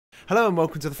Hello and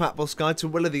welcome to the FatBoss Guide to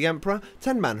Will of the Emperor,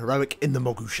 10-man heroic in the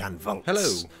Mogu'Shan vaults.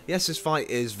 Hello. Yes, this fight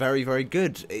is very, very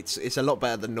good. It's a lot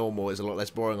better than normal. It's a lot less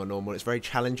boring on normal. It's very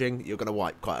challenging. You're going to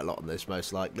wipe quite a lot on this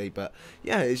most likely, but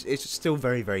yeah, it's still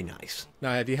very, very nice.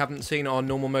 Now, if you haven't seen our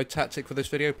normal mode tactic for this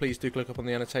video, please do click up on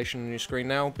the annotation on your screen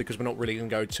now, because we're not really going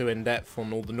to go too in-depth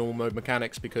on all the normal mode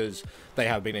mechanics, because they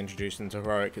have been introduced into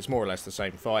heroic. It's more or less the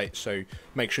same fight, so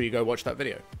make sure you go watch that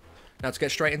video. Now, to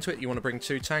get straight into it, you want to bring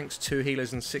 2 tanks, 2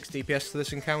 healers and 6 DPS to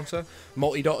this encounter.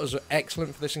 Multi-dotters are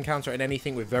excellent for this encounter, and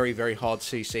anything with very, very hard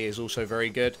CC is also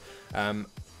very good.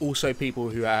 Also, people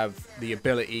who have the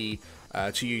ability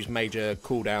to use major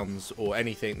cooldowns or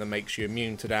anything that makes you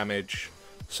immune to damage,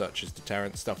 such as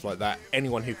deterrent, stuff like that.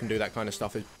 Anyone who can do that kind of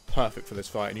stuff is perfect for this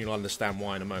fight, and you'll understand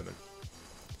why in a moment.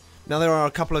 Now, there are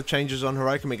a couple of changes on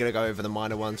heroic, and we're going to go over the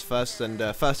minor ones first. And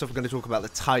first off, we're going to talk about the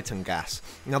Titan gas.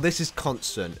 Now, this is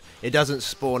constant. It doesn't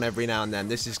spawn every now and then.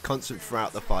 This is constant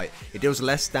throughout the fight. It deals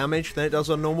less damage than it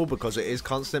does on normal because it is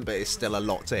constant, but it's still a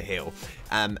lot to heal.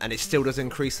 And it still does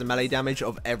increase the melee damage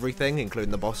of everything,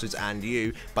 including the bosses and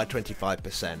you, by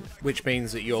 25%. Which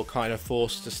means that you're kind of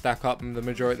forced to stack up the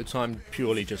majority of the time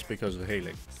purely just because of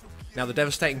healing. Now, the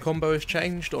devastating combo has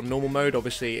changed. On normal mode,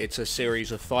 obviously, it's a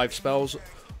series of 5 spells.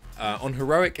 On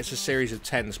heroic, it's a series of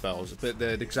 10 spells, but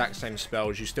they're the exact same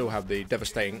spells. You still have the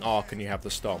devastating arc and you have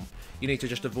the stomp. You need to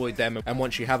just avoid them, and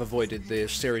once you have avoided the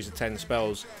series of 10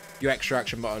 spells, your extra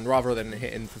action button, rather than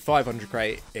hitting for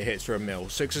 500k, it hits for 1,000,000.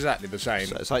 So it's exactly the same.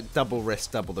 So it's like double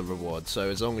risk, double the reward. So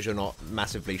as long as you're not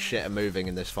massively shit at moving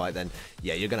in this fight, then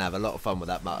yeah, you're going to have a lot of fun with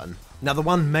that button. Now, the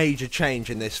one major change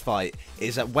in this fight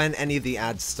is that when any of the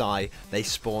ads die, they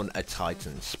spawn a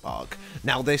Titan Spark.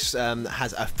 Now, this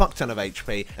has a fuck ton of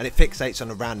HP, and it fixates on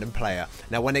a random player.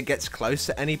 Now, when it gets close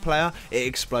to any player, it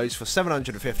explodes for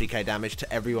 750k damage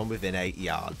to everyone within 8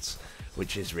 yards,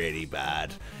 which is really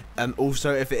bad.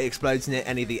 Also, if it explodes near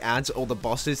any of the ads or the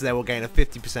bosses, they will gain a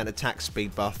 50% attack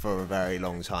speed buff for a very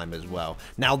long time as well.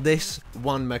 Now, this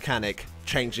one mechanic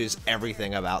changes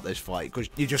everything about this fight, because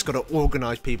you just got to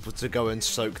organise people to go and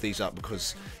soak these up,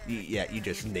 because you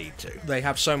just need to. They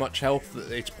have so much health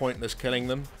that it's pointless killing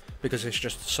them, because it's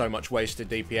just so much wasted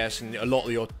DPS, and a lot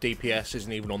of your DPS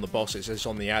isn't even on the bosses, it's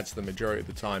on the ads the majority of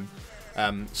the time.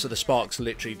 So the sparks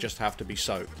literally just have to be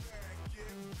soaked.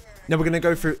 Now, we're going to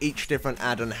go through each different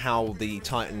ad and how the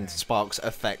Titan Sparks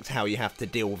affect how you have to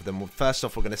deal with them. Well, first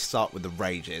off, we're going to start with the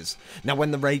Rages. Now,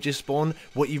 when the Rages spawn,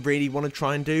 what you really want to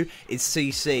try and do is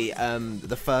CC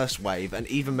the first wave, and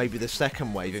even maybe the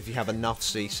second wave if you have enough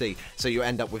CC. So you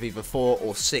end up with either 4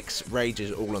 or 6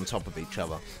 Rages all on top of each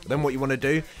other. Then what you want to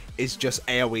do is just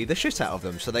AoE the shit out of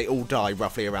them, so they all die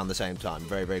roughly around the same time,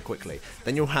 very, very quickly.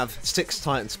 Then you'll have 6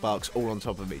 Titan Sparks all on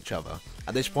top of each other.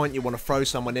 At this point, you want to throw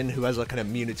someone in who has like an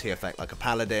immunity effect, like a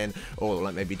paladin, or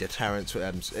like maybe deterrence,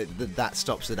 that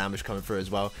stops the damage coming through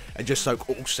as well, and just soak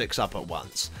all 6 up at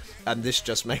once. And this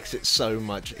just makes it so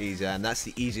much easier, and that's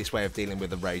the easiest way of dealing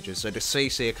with the Rages. So just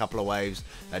CC a couple of waves,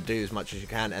 do as much as you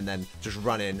can, and then just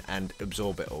run in and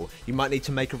absorb it all. You might need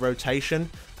to make a rotation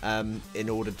in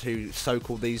order to soak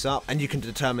all these up, and you can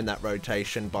determine that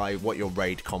rotation by what your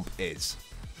raid comp is.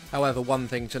 However, one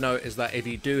thing to note is that if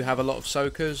you do have a lot of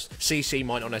soakers, CC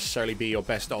might not necessarily be your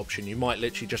best option. You might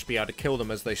literally just be able to kill them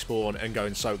as they spawn and go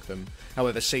and soak them.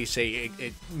 However, CC,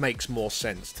 it makes more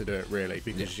sense to do it really,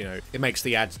 because you know, it makes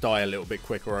the ads die a little bit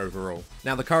quicker overall.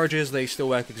 Now, the Courages, they still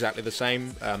work exactly the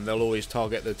same. They'll always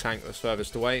target the tank that's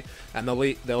furthest away, and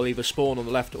they'll either spawn on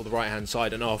the left or the right hand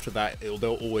side, and after that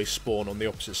they'll always spawn on the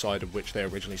opposite side of which they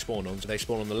originally spawned on. So they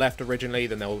spawn on the left originally,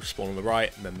 then they'll spawn on the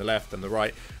right, and then the left and the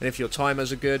right. And if your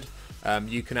timers are good,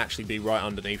 you can actually be right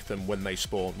underneath them when they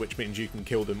spawn, which means you can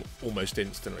kill them almost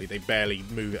instantly. They barely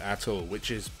move at all,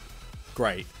 which is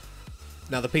great.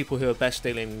 Now, the people who are best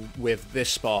dealing with this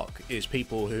spark is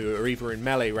people who are either in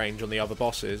melee range on the other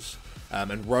bosses,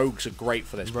 and rogues are great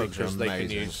for this because they can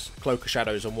use Cloak of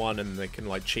Shadows on one and they can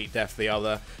like cheat death the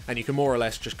other, and you can more or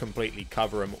less just completely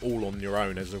cover them all on your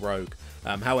own as a rogue.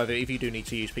 However, if you do need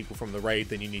to use people from the raid,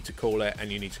 then you need to call it,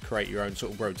 and you need to create your own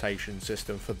sort of rotation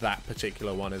system for that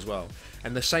particular one as well.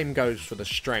 And the same goes for the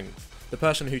strength. The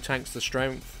person who tanks the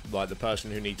strength, like the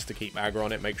person who needs to keep aggro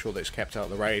on it, make sure that it's kept out of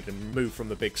the raid and move from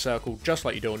the big circle, just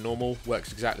like you do on normal,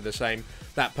 works exactly the same.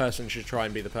 That person should try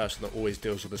and be the person that always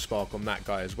deals with the spark on that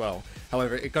guy as well.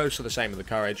 However, it goes for the same with the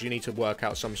courage. You need to work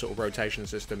out some sort of rotation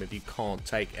system if you can't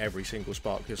take every single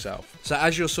spark yourself. So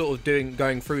as you're sort of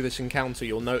going through this encounter,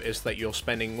 you'll notice that you're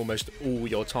spending almost all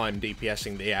your time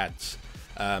DPSing the ads.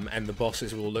 and the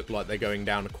bosses will look like they're going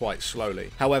down quite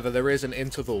slowly. However, there is an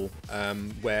interval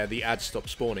where the ads stop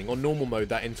spawning. On normal mode,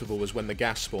 that interval is when the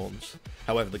gas spawns.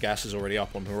 However, the gas is already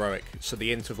up on heroic, so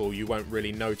the interval, you won't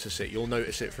really notice it. You'll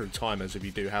notice it through timers if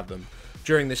you do have them.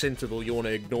 During this interval, you want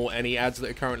to ignore any ads that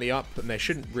are currently up, and there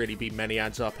shouldn't really be many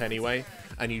ads up anyway,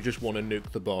 and you just want to nuke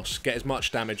the boss. Get as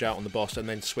much damage out on the boss, and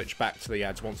then switch back to the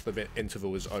ads once the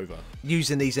interval is over.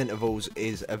 Using these intervals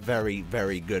is a very,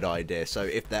 very good idea. So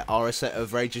if there are a set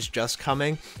of rages just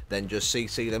coming, then just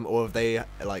CC them, or if they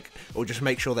or just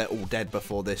make sure they're all dead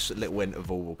before this little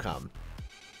interval will come.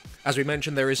 As we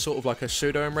mentioned, there is sort of like a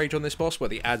pseudo-enrage on this boss where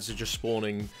the ads are just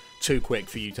spawning too quick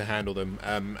for you to handle them.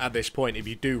 At this point, if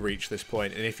you do reach this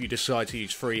point, and if you decide to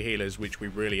use free healers, which we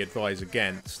really advise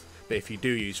against, but if you do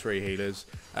use free healers,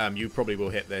 you probably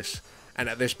will hit this. And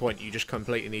at this point, you just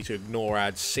completely need to ignore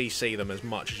ads, CC them as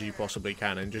much as you possibly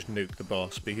can, and just nuke the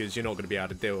boss, because you're not going to be able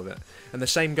to deal with it. And the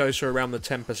same goes for around the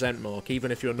 10% mark.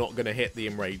 Even if you're not going to hit the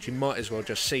enrage, you might as well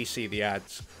just CC the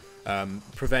ads.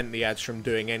 Prevent the ads from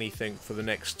doing anything for the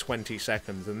next 20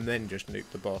 seconds and then just nuke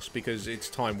the boss, because it's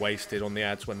time wasted on the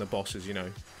ads when the bosses, you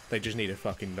know, they just need to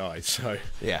fucking die. So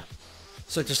yeah.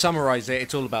 So to summarise it,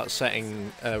 it's all about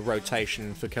setting a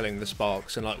rotation for killing the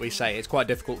sparks, and like we say, it's quite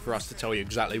difficult for us to tell you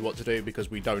exactly what to do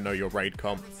because we don't know your raid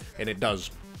comp, and it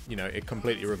does, you know, it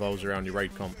completely revolves around your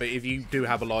raid comp. But if you do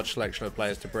have a large selection of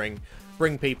players to bring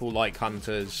people like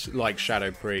hunters, like shadow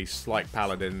priests, like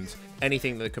paladins,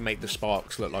 anything that can make the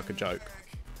sparks look like a joke,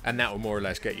 and that will more or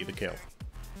less get you the kill.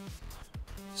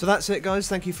 So that's it, guys.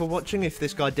 Thank you for watching. If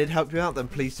this guide did help you out, then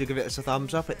please do give it a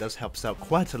thumbs up. It does help us out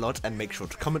quite a lot, and make sure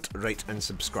to comment, rate and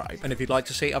subscribe. And if you'd like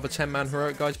to see other 10-man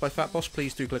heroic guides by FatBoss,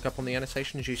 please do click up on the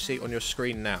annotations you see on your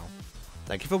screen now.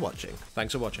 Thank you for watching.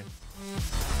 Thanks for watching.